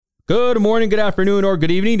Good morning, good afternoon, or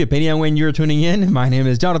good evening, depending on when you're tuning in. My name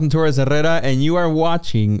is Jonathan Torres Herrera, and you are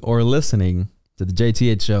watching or listening to the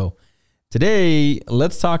JTH show. Today,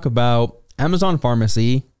 let's talk about Amazon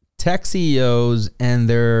Pharmacy, tech CEOs, and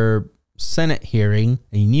their Senate hearing,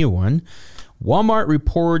 a new one. Walmart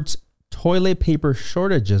reports toilet paper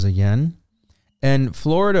shortages again, and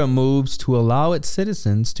Florida moves to allow its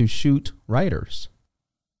citizens to shoot rioters.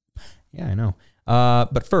 Yeah, I know.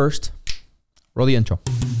 But first, roll the intro.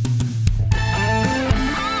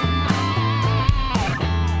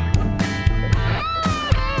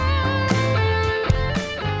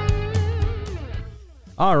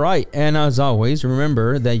 All right, and as always,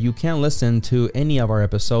 remember that you can listen to any of our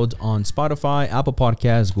episodes on Spotify, Apple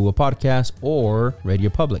Podcasts, Google Podcasts, or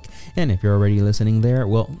Radio Public. And if you're already listening there,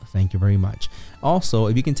 well, thank you very much. Also,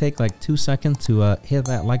 if you can take like 2 seconds to hit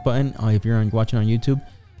that like button, if you're watching on YouTube,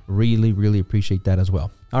 really appreciate that as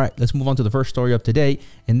well. All right, let's move on to the first story of today,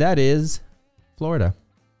 and that is Florida.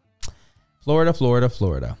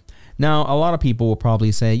 Florida. Now, a lot of people will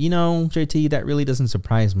probably say, you know, JT, that really doesn't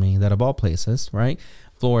surprise me that of all places, right?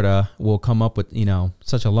 Florida will come up with,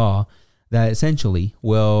 such a law that essentially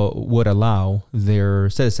would allow their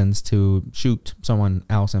citizens to shoot someone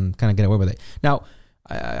else and kind of get away with it. Now,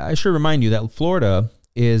 I should remind you that Florida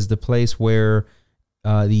is the place where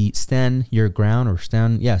the stand your ground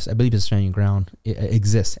yes, I believe it's stand your ground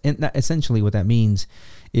exists. And that essentially what that means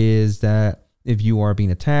is that if you are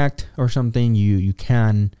being attacked or something, you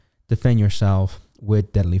can defend yourself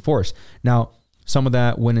with deadly force. Now, some of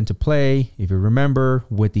that went into play, if you remember,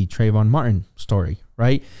 with the Trayvon Martin story,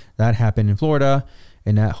 right? That happened in Florida,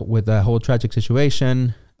 and that with that whole tragic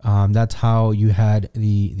situation, that's how you had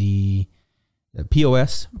the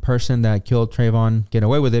POS person that killed Trayvon get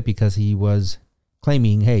away with it because he was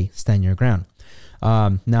claiming, hey, stand your ground.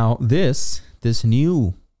 Now, this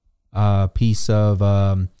new piece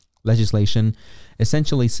of legislation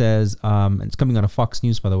essentially says, it's coming out of Fox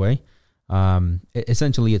News, by the way.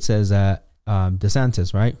 Essentially, it says that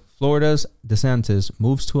DeSantis, right? Florida's DeSantis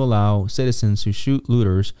moves to allow citizens to shoot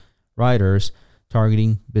looters, rioters,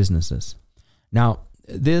 targeting businesses. Now,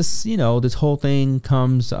 this whole thing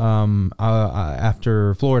comes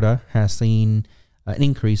after Florida has seen an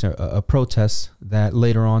increase, a protest that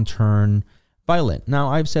later on turn violent. Now,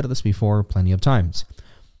 I've said this before plenty of times.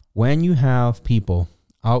 When you have people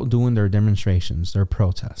out doing their demonstrations, their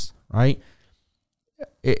protests, right?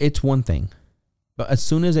 It's one thing. But as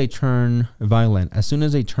soon as they turn violent, as soon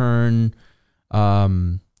as they turn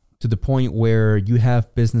to the point where you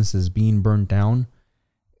have businesses being burned down,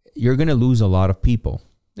 you're going to lose a lot of people.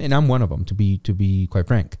 And I'm one of them, to be quite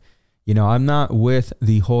frank. I'm not with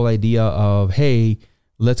the whole idea of, hey,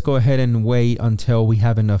 let's go ahead and wait until we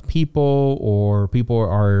have enough people or people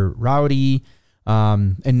are rowdy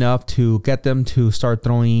enough to get them to start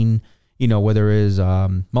throwing, whether it's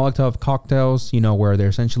Molotov cocktails, where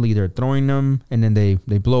they're throwing them and then they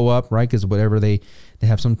blow up, right? Because whatever they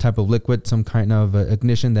have some type of liquid, some kind of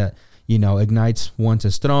ignition that, ignites once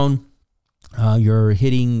it's thrown. You're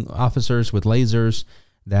hitting officers with lasers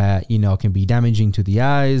that, can be damaging to the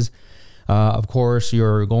eyes. Of course,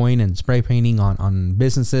 you're going and spray painting on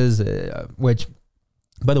businesses, which,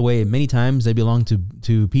 by the way, many times they belong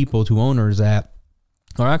to people, to owners that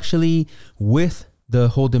are actually with the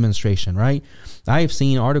whole demonstration, right? I've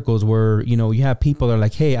seen articles where, you have people that are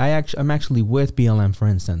like, hey, I'm actually with BLM, for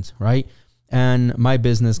instance, right? And my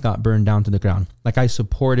business got burned down to the ground. Like, I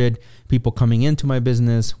supported people coming into my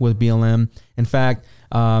business with BLM. In fact,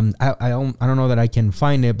 I don't know that I can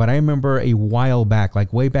find it, but I remember a while back,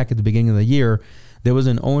 like way back at the beginning of the year, there was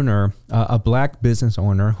an owner, a black business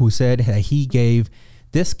owner, who said that he gave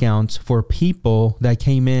discounts for people that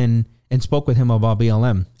came in and spoke with him about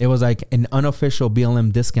BLM. It was like an unofficial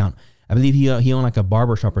BLM discount. I believe he owned like a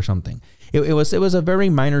barbershop or something. It was a very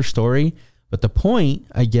minor story, but the point,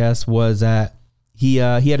 I guess, was that he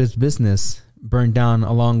had his business burned down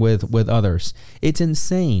along with others. It's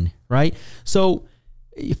insane, right? So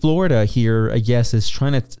Florida here, I guess, is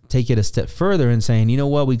trying to take it a step further and saying, you know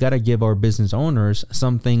what, we got to give our business owners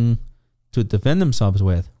something to defend themselves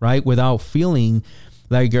with, right? Without feeling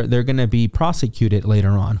like they're going to be prosecuted later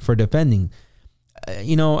on for defending.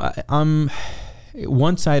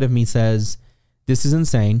 One side of me says, this is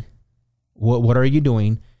insane. What are you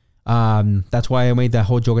doing? That's why I made that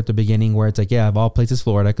whole joke at the beginning where it's like, yeah, of all places,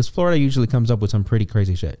 Florida, because Florida usually comes up with some pretty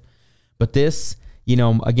crazy shit. But this,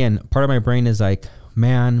 again, part of my brain is like,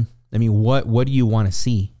 man, I mean, what do you want to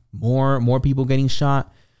see? More people getting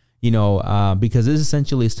shot? Because this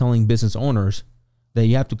essentially is telling business owners that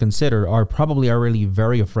you have to consider are really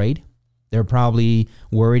very afraid. They're probably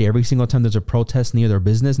worried every single time there's a protest near their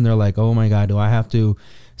business, and they're like, oh my God, do I have to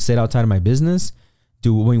sit outside of my business?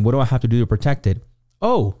 What do I have to do to protect it?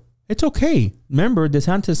 Oh, it's okay. Remember,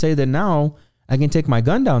 DeSantis say that now I can take my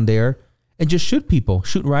gun down there and just shoot people,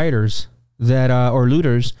 shoot rioters that or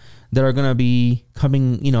looters that are gonna be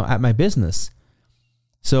coming, at my business.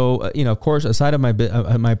 So, of course, a side of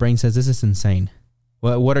my brain says this is insane.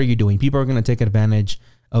 Well, what are you doing? People are gonna take advantage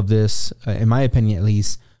of this, in my opinion, at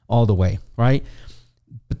least, all the way, right?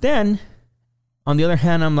 But then, on the other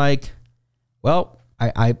hand, I'm like, well,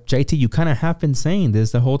 JT, you kind of have been saying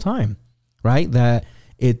this the whole time, right? That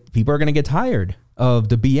people are gonna get tired of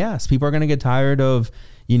the BS. People are gonna get tired of,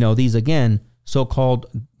 these, again, so-called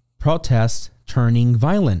protests turning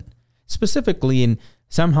violent, specifically and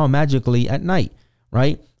somehow magically at night,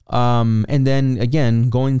 right? And then again,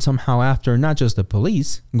 going somehow after not just the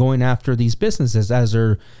police, going after these businesses as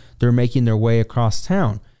they're making their way across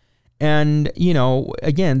town. And,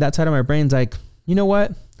 again, that side of my brain's like, you know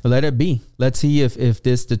what? Let it be. Let's see if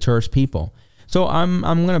this deters people. So I'm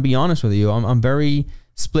going to be honest with you. I'm very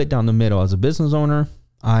split down the middle. As a business owner,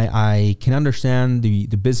 I can understand the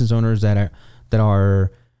business owners that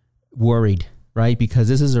are worried, right? Because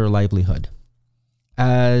this is their livelihood.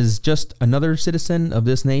 As just another citizen of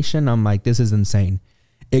this nation, I'm like, this is insane.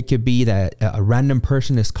 It could be that a random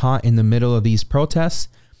person is caught in the middle of these protests.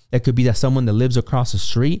 It could be that someone that lives across the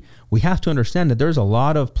street. We have to understand that there's a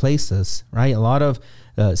lot of places, right? A lot of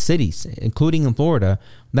cities, including in Florida,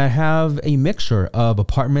 that have a mixture of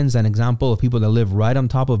apartments, an example of people that live right on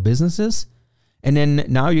top of businesses. And then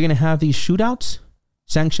now you're going to have these shootouts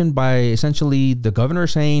sanctioned by essentially the governor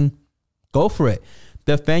saying, go for it,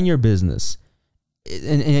 defend your business,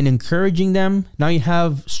 and encouraging them. Now you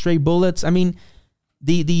have stray bullets. I mean,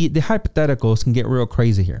 the hypotheticals can get real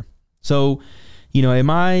crazy here. So, am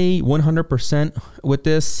I 100% with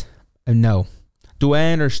this? No. Do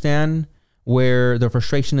I understand where the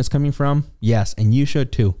frustration is coming from? Yes, and you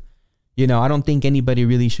should too. I don't think anybody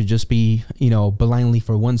really should just be, blindly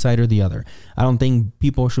for one side or the other. I don't think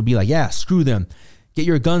people should be like, yeah, screw them. Get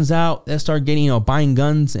your guns out. Let's start getting, buying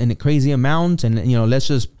guns in crazy amounts. And, let's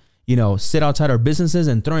just, sit outside our businesses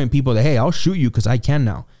and throwing people that, hey, I'll shoot you because I can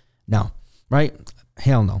now. No, right?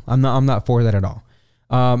 Hell no. I'm not for that at all.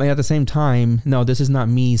 And at the same time, no, this is not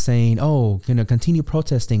me saying, oh, continue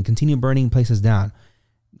protesting, continue burning places down.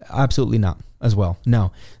 Absolutely not as well.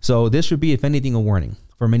 No. So this should be, if anything, a warning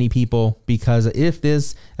for many people, because if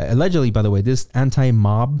this, allegedly, by the way, this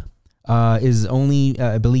anti-mob is only,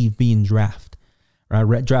 I believe, being drafted,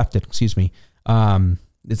 excuse me.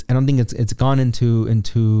 I don't think it's gone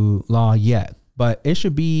into law yet, but it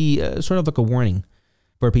should be sort of like a warning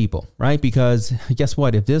for people, right? Because guess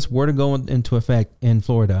what? If this were to go into effect in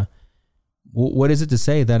Florida, what is it to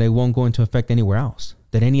say that it won't go into effect anywhere else?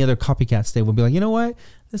 That any other copycat state will be like, you know what?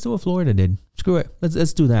 Let's do what Florida did. Screw it.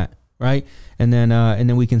 Let's do that, right? And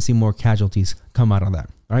then we can see more casualties come out of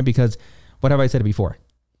that, right? Because what have I said before?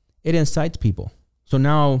 It incites people. So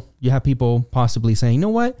now you have people possibly saying, you know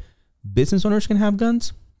what? Business owners can have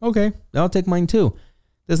guns. Okay, I'll take mine too.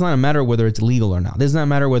 Does not matter whether it's legal or not. Does not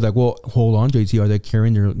matter whether, well, hold on, JT, are they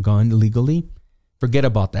carrying their gun illegally? Forget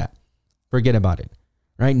about that. Forget about it.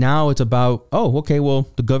 Right now it's about, oh, okay, well,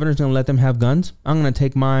 the governor's going to let them have guns. I'm going to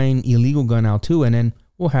take mine illegal gun out too, and then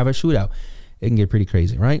we'll have a shootout. It can get pretty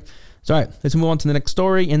crazy, right? So, all right, let's move on to the next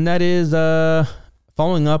story, and that is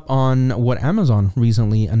following up on what Amazon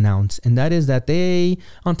recently announced, and that is that they,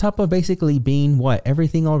 on top of basically being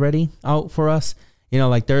everything already out for us,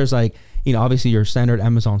 there's obviously your standard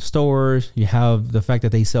Amazon stores, you have the fact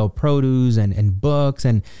that they sell produce and books,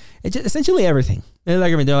 and it's just essentially everything. They're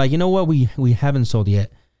like, you know what, we haven't sold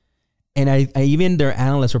yet. And I even their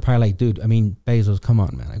analysts were probably like, dude, Bezos, come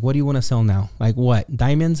on, man. Like, what do you want to sell now? Like what?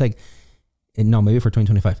 Diamonds? Like, no, maybe for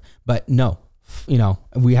 2025, but no,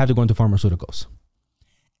 we have to go into pharmaceuticals.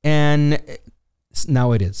 And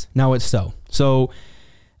now it is. Now it's so. So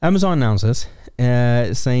Amazon announces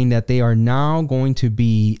saying that they are now going to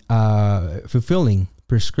be fulfilling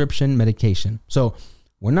prescription medication. So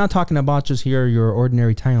we're not talking about just your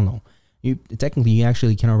ordinary Tylenol. You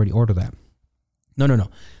actually can already order that. No.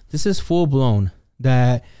 This is full blown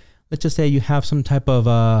that, let's just say you have some type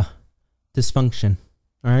of dysfunction.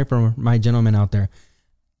 All right, for my gentlemen out there,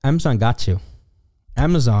 Amazon got you.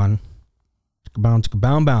 Amazon bound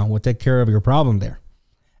will take care of your problem there.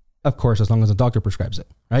 Of course, as long as the doctor prescribes it,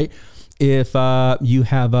 right? If you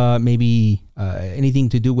have maybe anything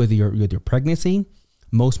to do with your pregnancy,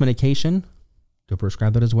 most medication, they'll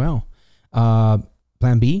prescribe that as well.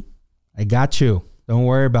 Plan B, I got you. Don't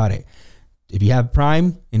worry about it. If you have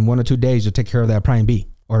Prime, in 1 or 2 days, you'll take care of that Prime B,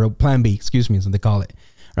 or Plan B, excuse me, is what they call it,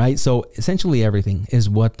 right? So essentially everything is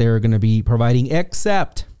what they're going to be providing,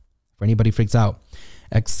 except for anybody freaks out.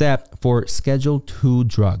 except for Schedule 2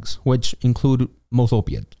 drugs, which include most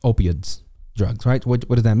opioids drugs, right? What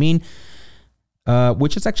does that mean?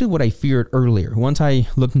 Which is actually what I feared earlier. Once I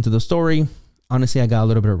looked into the story, honestly, I got a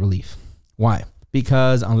little bit of relief. Why?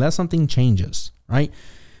 Because unless something changes, right?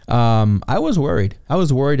 I was worried. I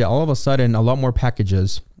was worried that all of a sudden a lot more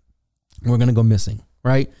packages were going to go missing,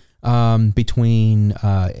 right? I'm going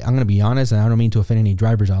to be honest, and I don't mean to offend any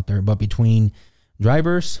drivers out there, but between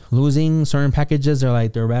drivers losing certain packages,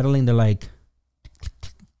 they're rattling, they're like,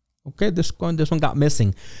 okay, this one got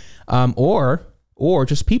missing. Or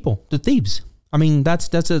just people, the thieves. I mean, that's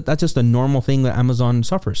just a normal thing that Amazon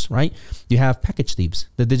suffers, right? You have package thieves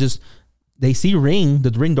that they see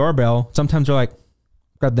the Ring doorbell. Sometimes they're like,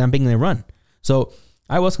 grab that thing and they run. So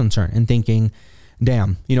I was concerned and thinking,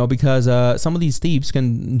 damn, because some of these thieves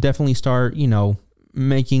can definitely start,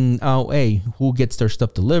 making, hey, who gets their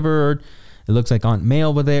stuff delivered? It looks like Aunt May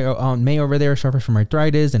over there suffers from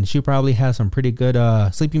arthritis, and she probably has some pretty good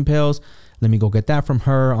sleeping pills. Let me go get that from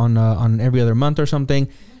her on every other month or something.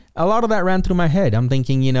 A lot of that ran through my head. I'm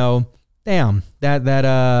thinking, damn,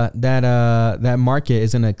 that market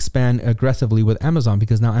is going to expand aggressively with Amazon,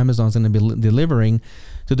 because now Amazon's going to be delivering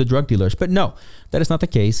to the drug dealers. But no, that is not the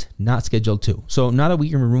case. Not Schedule 2. So now that we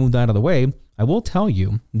can remove that out of the way, I will tell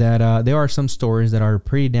you that there are some stores that are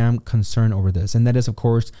pretty damn concerned over this, and that is, of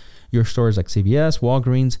course, your stores like CVS,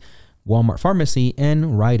 Walgreens, Walmart Pharmacy,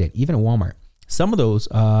 and Rite Aid, even Walmart. Some of those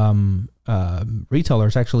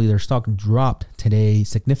retailers, actually, their stock dropped today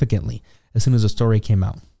significantly as soon as the story came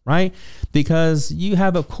out, right? Because you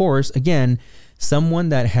have, of course, again, someone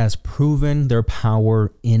that has proven their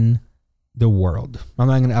power in the world. I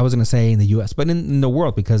was going to say in the US, but in the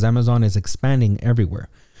world, because Amazon is expanding everywhere,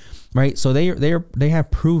 right? So they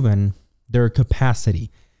have proven their capacity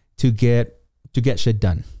to get shit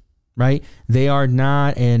done. Right? They are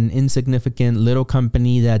not an insignificant little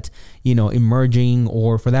company that's, emerging,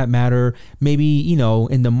 or for that matter, maybe,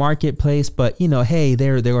 in the marketplace, but, hey,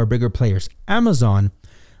 there are bigger players. Amazon,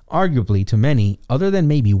 arguably to many, other than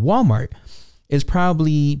maybe Walmart, is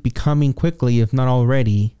probably becoming quickly, if not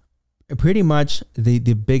already, pretty much the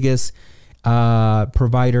biggest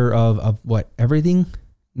provider of what, everything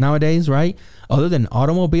nowadays, right? Other than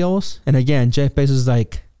automobiles. And again, Jeff Bezos is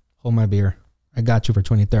like, hold my beer, I got you for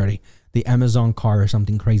 2030, the Amazon car or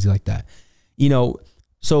something crazy like that.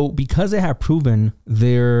 So because they have proven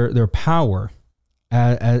their power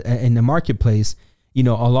in the marketplace, a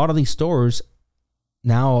lot of these stores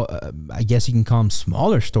now, I guess you can call them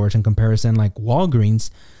smaller stores in comparison, like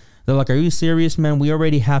Walgreens. They're like, are you serious, man? We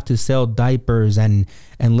already have to sell diapers and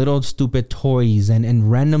little stupid toys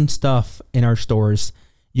and random stuff in our stores.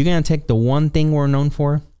 You're going to take the one thing we're known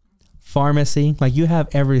for? Pharmacy. Like, you have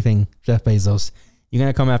everything, Jeff Bezos. You're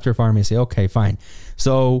going to come after pharmacy. Okay, fine.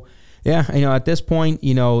 So, yeah, at this point,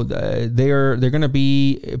 they're going to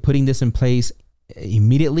be putting this in place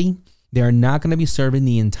immediately. They are not going to be serving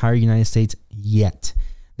the entire United States yet.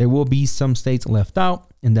 There will be some states left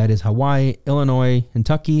out, and that is Hawaii, Illinois,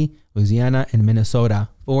 Kentucky, Louisiana, and Minnesota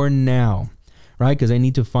for now, right? Because they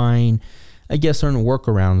need to find, I guess, certain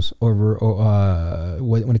workarounds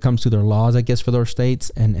when it comes to their laws, I guess, for those states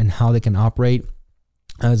and how they can operate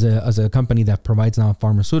as a company that provides now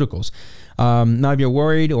pharmaceuticals. Now, if you're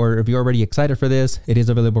worried or if you're already excited for this, it is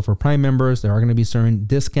available for Prime members. There are going to be certain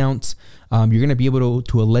discounts. You're going to be able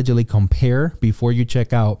to allegedly compare before you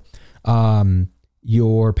check out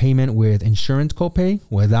your payment with insurance copay,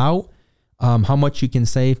 without how much you can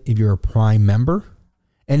save if you're a Prime member,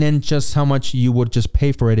 and then just how much you would just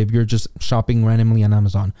pay for it if you're just shopping randomly on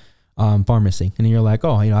Amazon Pharmacy. And you're like,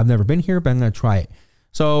 oh, I've never been here, but I'm going to try it.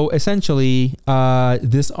 So essentially,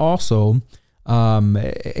 this also,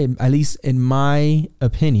 at least in my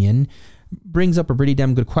opinion, brings up a pretty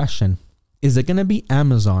damn good question. Is it going to be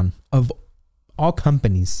Amazon, of all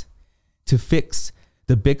companies, to fix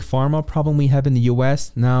the big pharma problem we have in the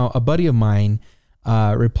US? Now, a buddy of mine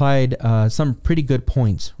replied some pretty good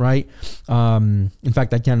points, right? In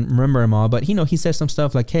fact, I can't remember them all, but he said some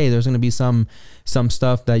stuff like, hey, there's going to be some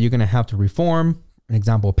stuff that you're going to have to reform. An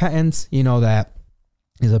example, patents, that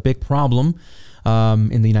is a big problem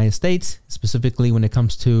in the United States, specifically when it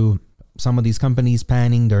comes to some of these companies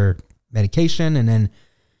patenting their medication and then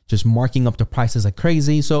just marking up the prices like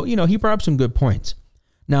crazy. So, he brought up some good points.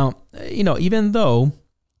 Now, even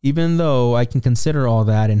though I can consider all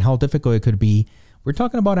that and how difficult it could be, we're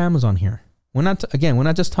talking about Amazon here. We're not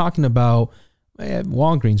just talking about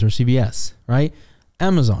Walgreens or CVS, right?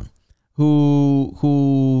 Amazon,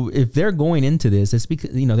 who if they're going into this, it's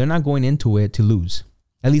because, they're not going into it to lose.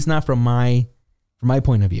 At least not from my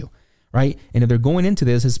point of view, right? And if they're going into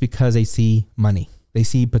this, it's because they see money. They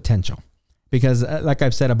see potential. because like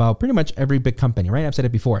I've said about pretty much every big company, right? I've said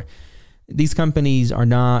it before. These companies are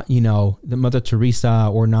not, the Mother Teresa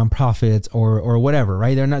or nonprofits or whatever,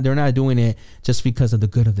 right? They're not doing it just because of the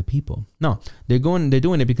good of the people. No, they're doing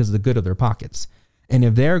it because of the good of their pockets. And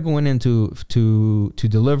if they're going into to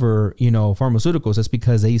deliver, pharmaceuticals, it's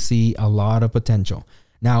because they see a lot of potential.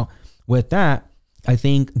 Now, with that, I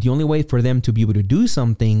think the only way for them to be able to do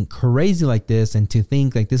something crazy like this and to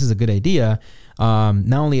think like this is a good idea,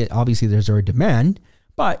 not only obviously there's a demand,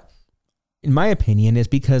 but in my opinion, it's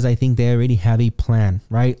because I think they already have a plan,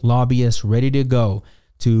 right? Lobbyists ready to go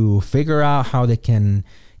to figure out how they can,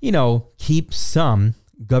 keep some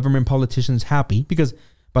government politicians happy. Because,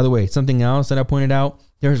 by the way, something else that I pointed out,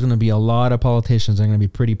 there's going to be a lot of politicians that are going to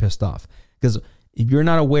be pretty pissed off. Because if you're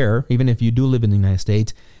not aware, even if you do live in the United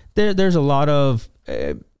States, there's a lot of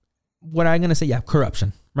what I'm going to say,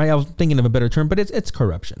 corruption, right? I was thinking of a better term, but it's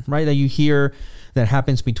corruption, right? That you hear that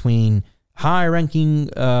happens between high-ranking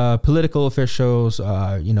political officials.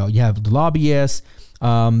 You have the lobbyists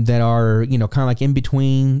that are, kind of like in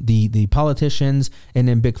between the politicians and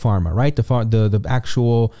then big pharma, right? The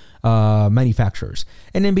actual manufacturers.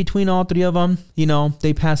 And in between all three of them,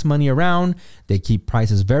 they pass money around. They keep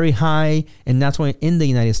prices very high. And that's why in the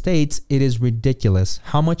United States, it is ridiculous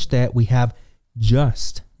how much debt we have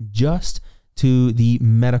just to the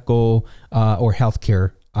medical or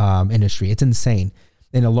healthcare industry. It's insane.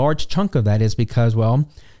 And a large chunk of that is because,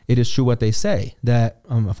 it is true what they say, that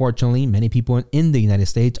unfortunately many people in the United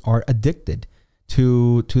States are addicted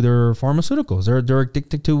to their pharmaceuticals. They're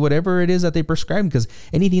addicted to whatever it is that they prescribe, because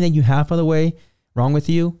anything that you have, by the way, wrong with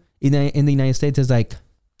you in the United States is like,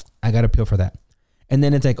 I got a pill for that. And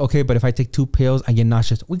then it's like, okay, but if I take 2 pills, I get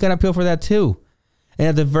nauseous. We got a pill for that too. And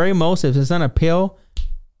at the very most, if it's not a pill,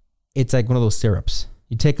 it's like one of those syrups.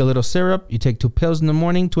 You take a little syrup, you take 2 pills in the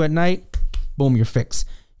morning, 2 at night, boom, you're fixed.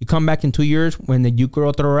 You come back in 2 years when you grow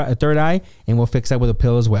a third eye, and we'll fix that with a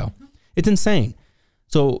pill as well. It's insane.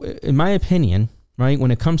 So in my opinion, right,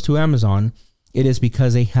 when it comes to Amazon, it is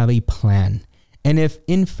because they have a plan. And if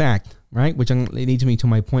in fact, right, which leads me to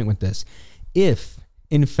my point with this, if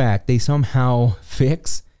in fact they somehow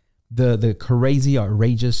fix the crazy,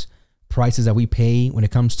 outrageous prices that we pay when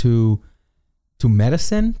it comes to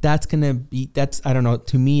medicine, I don't know,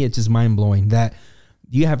 to me, it's just mind blowing that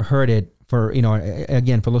you have heard it for,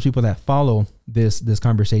 again, for those people that follow this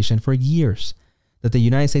conversation for years, that the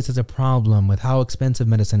United States has a problem with how expensive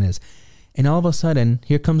medicine is. And all of a sudden,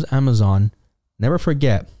 here comes Amazon. Never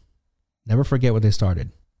forget what they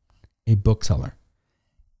started. A bookseller.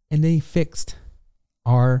 And they fixed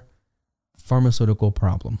our pharmaceutical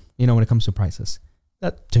problem, when it comes to prices.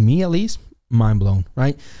 That, to me at least, mind blown,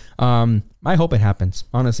 right? I hope it happens.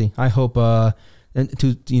 Honestly, I hope that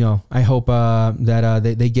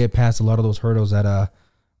they get past a lot of those hurdles that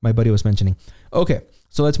my buddy was mentioning. Okay,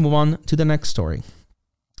 so let's move on to the next story.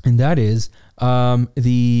 And that is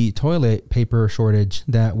the toilet paper shortage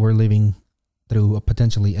that we're living through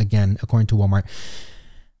potentially again, according to Walmart.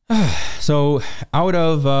 So out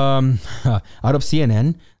of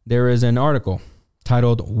CNN, there is an article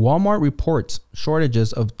titled "Walmart Reports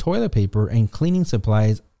Shortages of Toilet Paper and Cleaning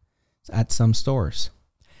Supplies at Some Stores."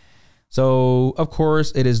 So, of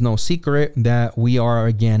course, it is no secret that we are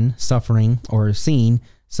again suffering or seeing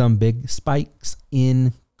some big spikes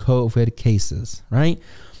in COVID cases, right?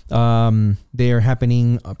 They are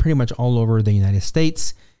happening pretty much all over the United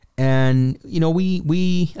States. And,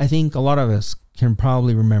 I think a lot of us can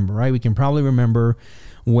probably remember, right? We can probably remember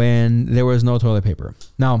when there was no toilet paper.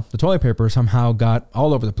 Now, the toilet paper somehow got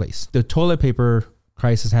all over the place. The toilet paper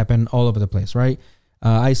crisis happened all over the place, right?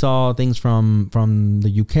 I saw things from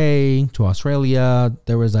the UK to Australia.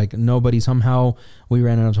 There was like nobody, somehow we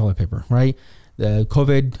ran out of toilet paper, right? The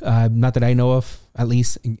COVID, not that I know of, at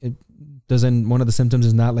least it doesn't, one of the symptoms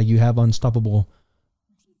is not like you have unstoppable,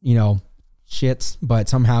 shits, but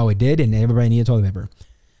somehow it did and everybody needed toilet paper.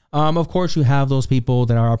 Of course, you have those people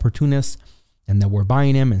that are opportunists and that were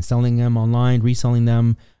buying them and selling them online, reselling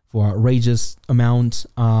them for outrageous amounts,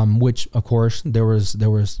 which of course there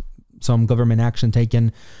was some government action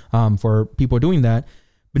taken for people doing that.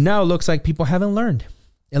 But now it looks like people haven't learned.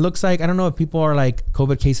 It looks like, I don't know if people are like,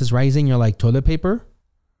 COVID cases rising, you're like, toilet paper?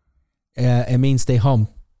 It means stay home.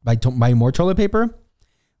 Buy more toilet paper?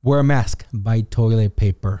 Wear a mask. Buy toilet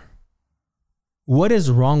paper. What is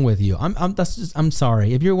wrong with you? I'm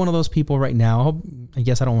sorry. If you're one of those people right now, I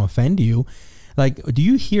guess I don't want to offend you. Like, do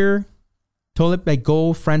you hear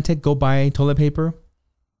go frantic, go buy toilet paper?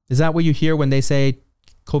 Is that what you hear when they say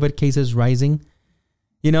COVID cases rising?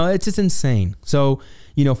 It's just insane. So,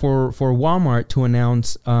 for Walmart to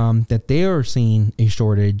announce that they are seeing a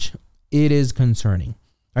shortage, it is concerning.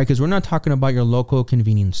 right? Because we're not talking about your local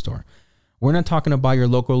convenience store. We're not talking about your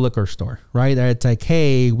local liquor store, right? It's like,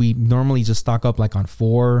 hey, we normally just stock up like on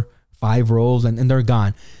 4-5 rolls and they're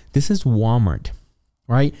gone. This is Walmart,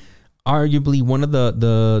 right? Arguably one of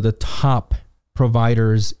the top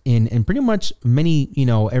providers in pretty much many,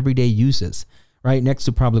 everyday uses, right? Next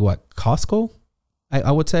to probably what, Costco,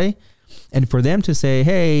 I would say. And for them to say,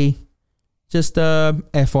 hey, just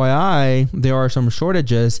FYI, there are some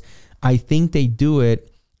shortages. I think they do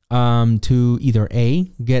it to either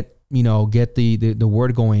get the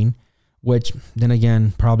word going, which then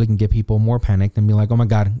again probably can get people more panicked and be like, oh my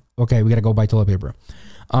God, okay, we got to go buy toilet paper.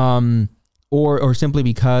 Or simply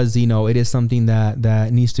because, it is something that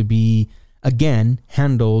needs to be, again,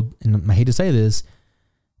 handled, and I hate to say this,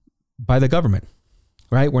 by the government,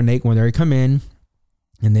 right? When they come in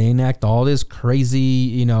and they enact all this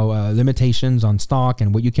crazy, limitations on stock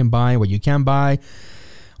and what you can buy, what you can't buy,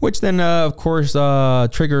 which then, of course,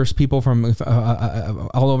 triggers people from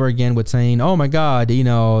all over again with saying, oh my God,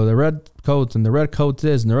 the red coats and the red coats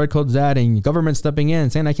this and the red coats that, and government stepping in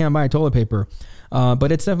saying I can't buy toilet paper.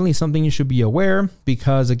 But it's definitely something you should be aware,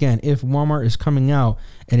 because again, if Walmart is coming out,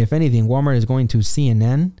 and if anything, Walmart is going to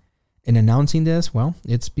CNN and announcing this, well,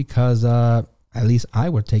 it's because at least I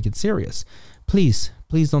would take it serious. Please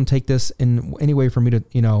don't take this in any way for me to,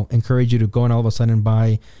 encourage you to go and all of a sudden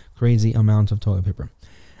buy crazy amounts of toilet paper.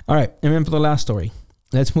 All right, and then for the last story,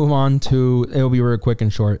 let's move on to, it'll be real quick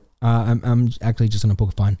and short. I'm actually just going to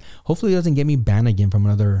poke fun. Hopefully it doesn't get me banned again from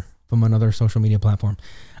another social media platform.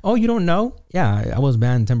 Oh, you don't know? Yeah, I was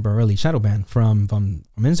banned temporarily, shadow banned from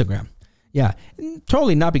Instagram. Yeah,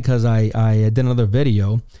 totally not because I did another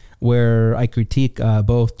video where I critique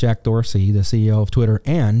both Jack Dorsey, the CEO of Twitter,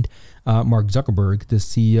 and Mark Zuckerberg, the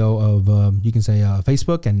CEO of, you can say,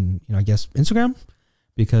 Facebook and, I guess Instagram,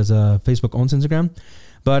 because Facebook owns Instagram.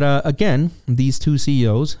 But again, these two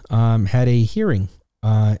CEOs had a hearing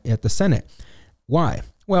at the Senate. Why?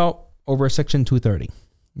 Well, over Section 230.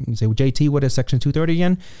 You can say, well, JT, what is Section 230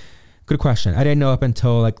 again? Good question. I didn't know up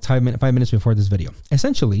until like 5 minutes before this video.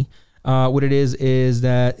 Essentially, what it is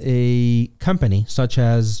that a company such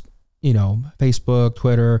as, Facebook,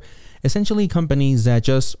 Twitter, essentially companies that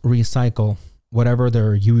just recycle whatever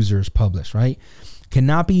their users publish, right,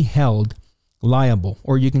 cannot be held liable,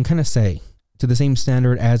 or you can kind of say to the same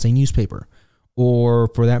standard as a newspaper, or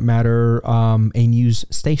for that matter, a news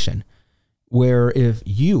station, where if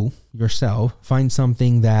you yourself find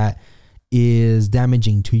something that is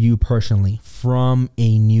damaging to you personally from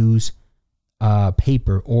a news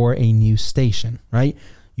paper or a news station, right,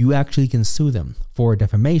 you actually can sue them for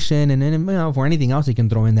defamation and then for anything else they can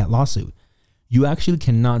throw in that lawsuit. You actually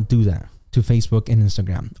cannot do that to Facebook and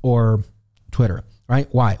Instagram or Twitter, right?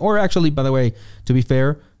 Why? Or actually, by the way, to be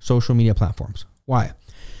fair, social media platforms. Why?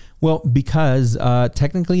 Well, because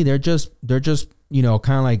technically they're just kind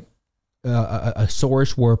of like a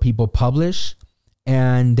source where people publish,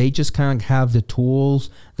 and they just kind of have the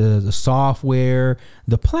tools, the software,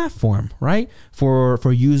 the platform, right,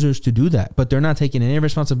 for users to do that. But they're not taking any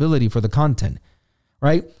responsibility for the content,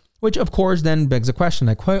 right? Which of course then begs the question,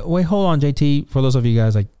 like, wait, hold on, JT. For those of you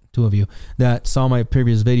guys, like 2 of you that saw my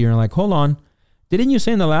previous video and like, hold on, didn't you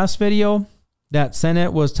say in the last video that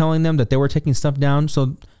Senate was telling them that they were taking stuff down?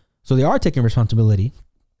 So they are taking responsibility.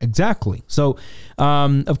 Exactly. So,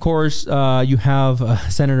 of course, you have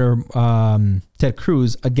Senator Ted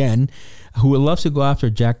Cruz, again, who loves to go after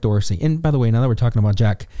Jack Dorsey. And by the way, now that we're talking about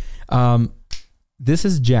Jack, this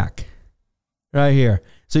is Jack right here.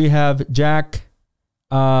 So you have Jack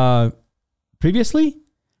previously,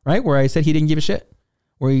 right, where I said he didn't give a shit.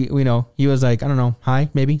 Where he was like, I don't know, hi,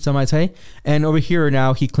 maybe some might say. And over here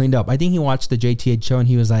now he cleaned up. I think he watched the JTH show and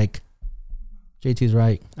he was like, JT's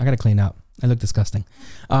right. I got to clean up. I look disgusting.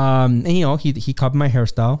 And he copied my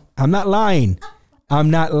hairstyle. I'm not lying.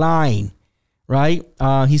 Right?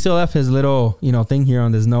 He still left his little, thing here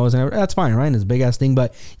on his nose, and that's fine, right? His big ass thing,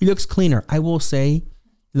 but he looks cleaner. I will say,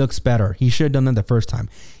 he looks better. He should have done that the first time.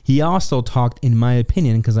 He also talked, in my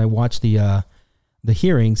opinion, because I watched the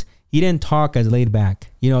hearings, he didn't talk as laid back.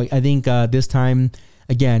 I think this time,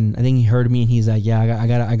 again, I think he heard me and he's like, yeah, I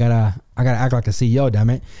gotta act like a CEO, damn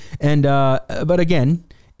it. And but again,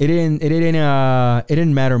 it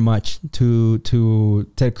didn't matter much to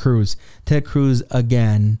Ted Cruz. Ted Cruz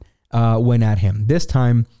again went at him. This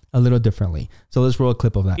time a little differently. So let's roll a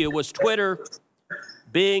clip of that. It was Twitter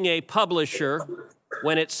being a publisher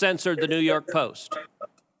when it censored the New York Post.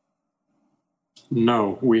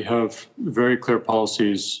 No, we have very clear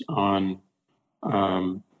policies on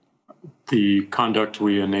the conduct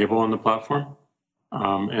we enable on the platform.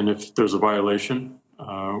 And if there's a violation,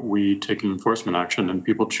 we take enforcement action, and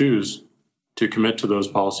people choose to commit to those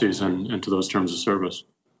policies and to those terms of service.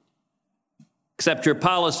 Except your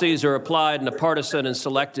policies are applied in a partisan and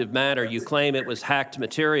selective manner. You claim it was hacked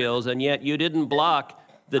materials, and yet you didn't block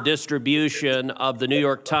the distribution of the New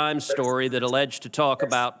York Times story that alleged to talk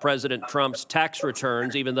about President Trump's tax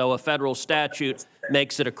returns, even though a federal statute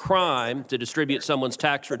makes it a crime to distribute someone's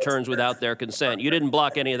tax returns without their consent. You didn't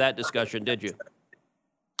block any of that discussion, did you?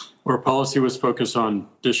 Our policy was focused on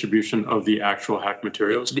distribution of the actual hacked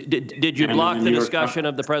materials. Did you block the discussion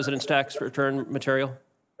of the president's tax return material?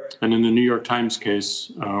 And in the New York Times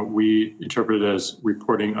case, we interpreted it as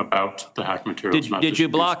reporting about the hacked materials. Did you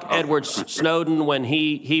block Edward Snowden when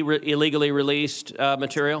he illegally released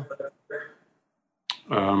material?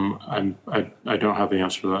 I don't have the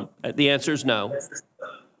answer to that. The answer is no.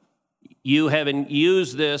 You haven't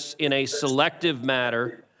used this in a selective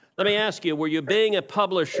manner. Let me ask you, were you being a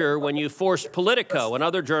publisher when you forced Politico,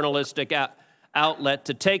 another journalistic outlet,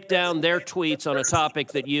 to take down their tweets on a topic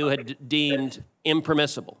that you had deemed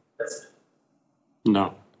impermissible?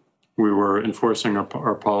 No. We were enforcing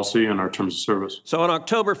our policy and our terms of service. So on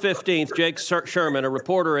October 15th, Jake Sherman, a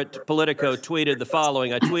reporter at Politico, tweeted the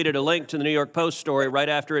following. I tweeted a link to the New York Post story right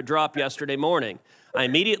after it dropped yesterday morning. I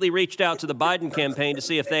immediately reached out to the Biden campaign to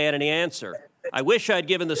see if they had any answer. I wish I'd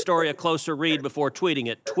given the story a closer read before tweeting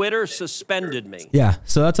it. Twitter suspended me. Yeah,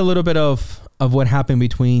 so that's a little bit of what happened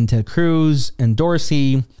between Ted Cruz and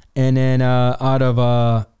Dorsey. And then out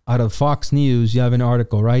of Fox News, you have an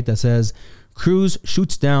article, right, that says Cruz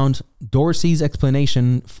shoots down Dorsey's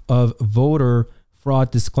explanation of voter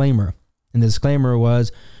fraud disclaimer. And the disclaimer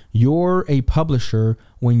was, you're a publisher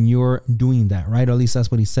when you're doing that, right? Or at least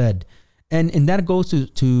that's what he said. And that goes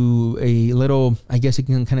to a little, I guess you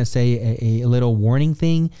can kind of say a little warning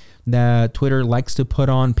thing that Twitter likes to put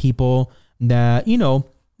on people that,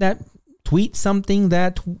 that tweet something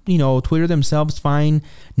that, Twitter themselves find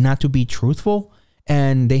not to be truthful.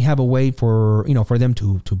 And they have a way for them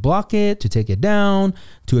to block it, to take it down,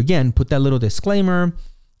 to, again, put that little disclaimer.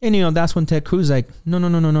 And, that's when Ted Cruz is like,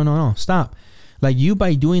 no, stop. Like, you,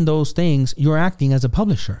 by doing those things, you're acting as a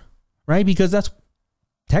publisher, right? Because that's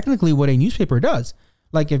technically what a newspaper does.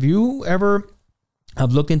 Like, if you ever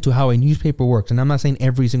have looked into how a newspaper works, and I'm not saying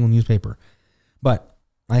every single newspaper, but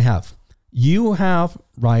I have. You have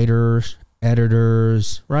writers,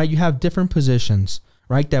 editors, right? You have different positions,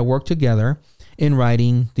 right, that work together in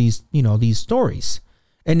writing these, these stories.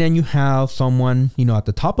 And then you have someone, at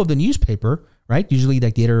the top of the newspaper, right? Usually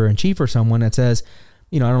like the editor-in-chief or someone that says,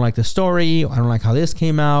 I don't like the story, I don't like how this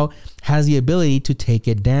came out, has the ability to take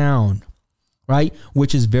it down, right?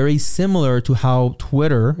 Which is very similar to how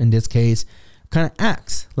Twitter, in this case, kind of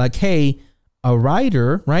acts. Like, hey, a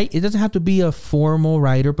writer, right? It doesn't have to be a formal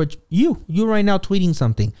writer, but you right now tweeting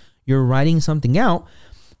something, you're writing something out,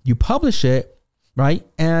 you publish it, right?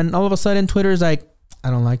 And all of a sudden Twitter is like,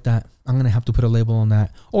 I don't like that. I'm going to have to put a label on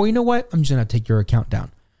that. Or you know what? I'm just going to take your account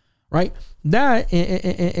down, right? That,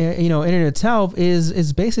 in itself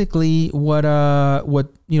is basically what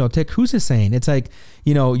Ted Cruz is saying. It's like,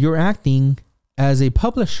 you're acting as a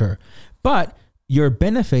publisher, but you're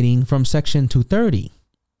benefiting from Section 230,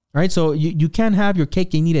 right? So you can't have your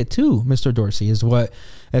cake and eat it too, Mr. Dorsey, is what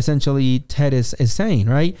essentially Ted is saying,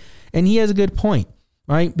 right? And he has a good point,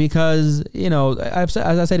 right? Because, as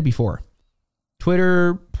I said before,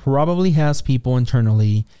 Twitter probably has people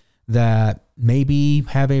internally that maybe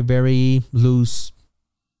have a very loose,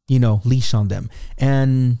 leash on them.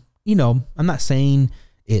 And, I'm not saying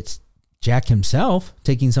it's Jack himself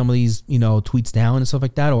taking some of these, tweets down and stuff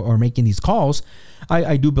like that, or making these calls.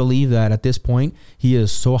 I do believe that at this point, he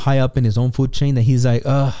is so high up in his own food chain that he's like,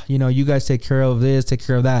 you guys take care of this, take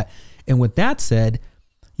care of that. And with that said,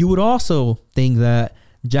 you would also think that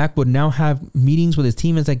Jack would now have meetings with his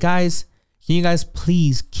team and say, guys, can you guys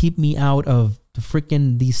please keep me out of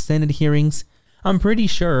these Senate hearings? I'm pretty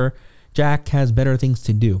sure Jack has better things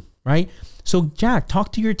to do, right? So Jack,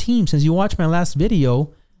 talk to your team. Since you watched my last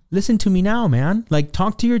video, listen to me now, man. Like,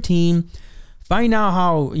 talk to your team, find out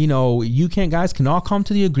how, guys can all come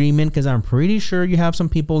to the agreement, because I'm pretty sure you have some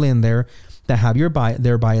people in there that have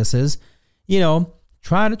their biases.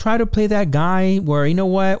 Try to play that guy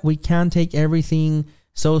where, we can't take everything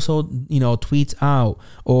tweets out,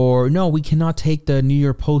 or no, we cannot take the New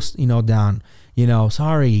York Post, down,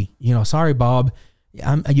 sorry, Bob,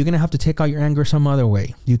 you're going to have to take out your anger some other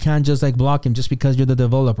way. You can't just block him just because you're the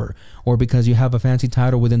developer or because you have a fancy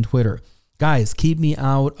title within Twitter. Guys, keep me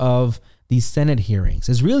out of these Senate hearings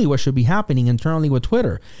is really what should be happening internally with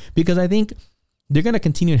Twitter, because I think they're going to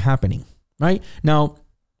continue happening right now.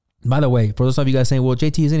 By the way, for those of you guys saying, well,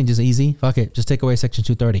 JT isn't it just easy? Fuck it. Just take away Section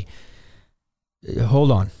 230.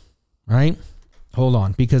 Hold on. Right. hold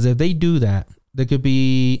on, because if they do that, there could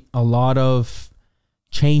be a lot of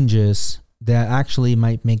changes that actually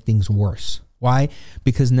might make things worse. Why?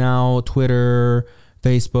 Because now Twitter,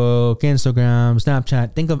 Facebook, Instagram,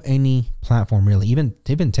 Snapchat, think of any platform really, even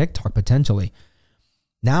TikTok potentially.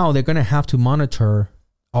 Now they're going to have to monitor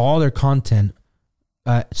all their content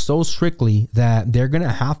so strictly that they're going to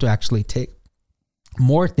have to actually take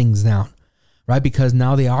more things down, right? Because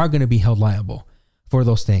now they are going to be held liable for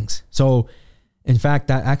those things. So in fact,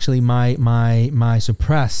 that actually might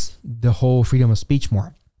suppress the whole freedom of speech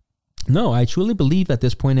more. No, I truly believe at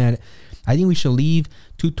this point that I think we should leave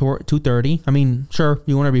 230. I mean, sure,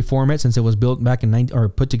 you want to reform it since it was built back in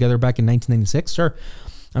put together back in 1996. Sure,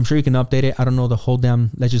 I'm sure you can update it. I don't know the whole damn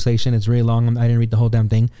legislation. It's really long. I didn't read the whole damn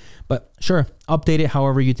thing. But sure, update it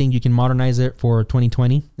however you think you can modernize it for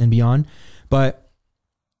 2020 and beyond. But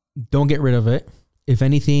don't get rid of it. If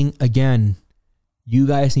anything, again, you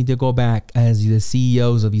guys need to go back as the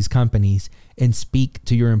CEOs of these companies and speak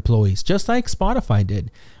to your employees, just like Spotify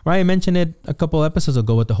did, right? I mentioned it a couple episodes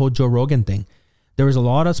ago with the whole Joe Rogan thing. There was a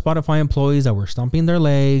lot of Spotify employees that were stomping their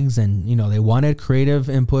legs and, they wanted creative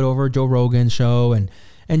input over Joe Rogan's show. And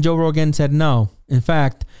Joe Rogan said, no, in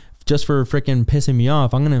fact, just for freaking pissing me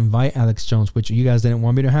off, I'm going to invite Alex Jones, which you guys didn't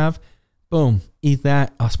want me to have. Boom, eat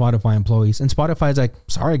that, Spotify employees. And Spotify's like,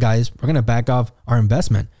 sorry guys, we're going to back off our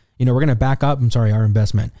investment. We're going to back up, our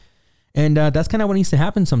investment. And that's kind of what needs to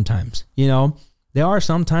happen sometimes. There are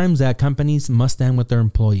sometimes that companies must stand with their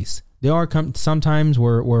employees. There are sometimes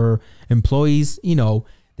where employees,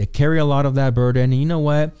 they carry a lot of that burden. And you know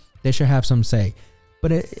what? They should have some say.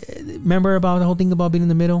 But remember about the whole thing about being in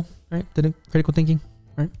the middle, right? The critical thinking,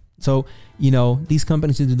 right? So, these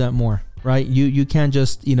companies need to do that more, right? You can't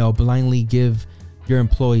just, blindly give your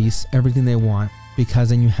employees everything they want, because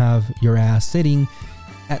then you have your ass sitting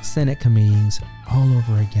at Senate committees all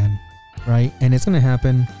over again, right? And it's going to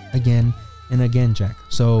happen again and again, Jack.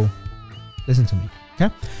 So listen to me, okay?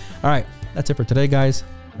 All right, that's it for today, guys.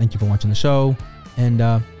 Thank you for watching the show, and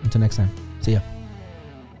until next time, see ya.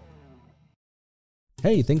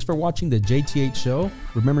 Hey, thanks for watching the JTH show.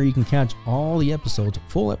 Remember, you can catch all the episodes,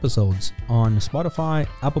 full episodes, on Spotify,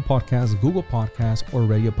 Apple Podcasts, Google Podcasts, or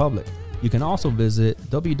Radio Public. You can also visit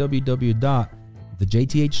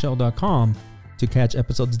www.thejthshow.com to catch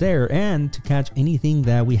episodes there, and to catch anything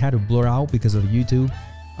that we had to blur out because of YouTube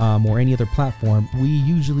or any other platform. We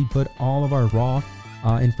usually put all of our raw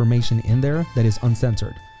information in there that is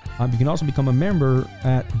uncensored. You can also become a member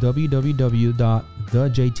at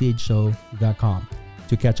www.thejthshow.com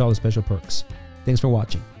to catch all the special perks. Thanks for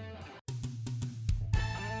watching.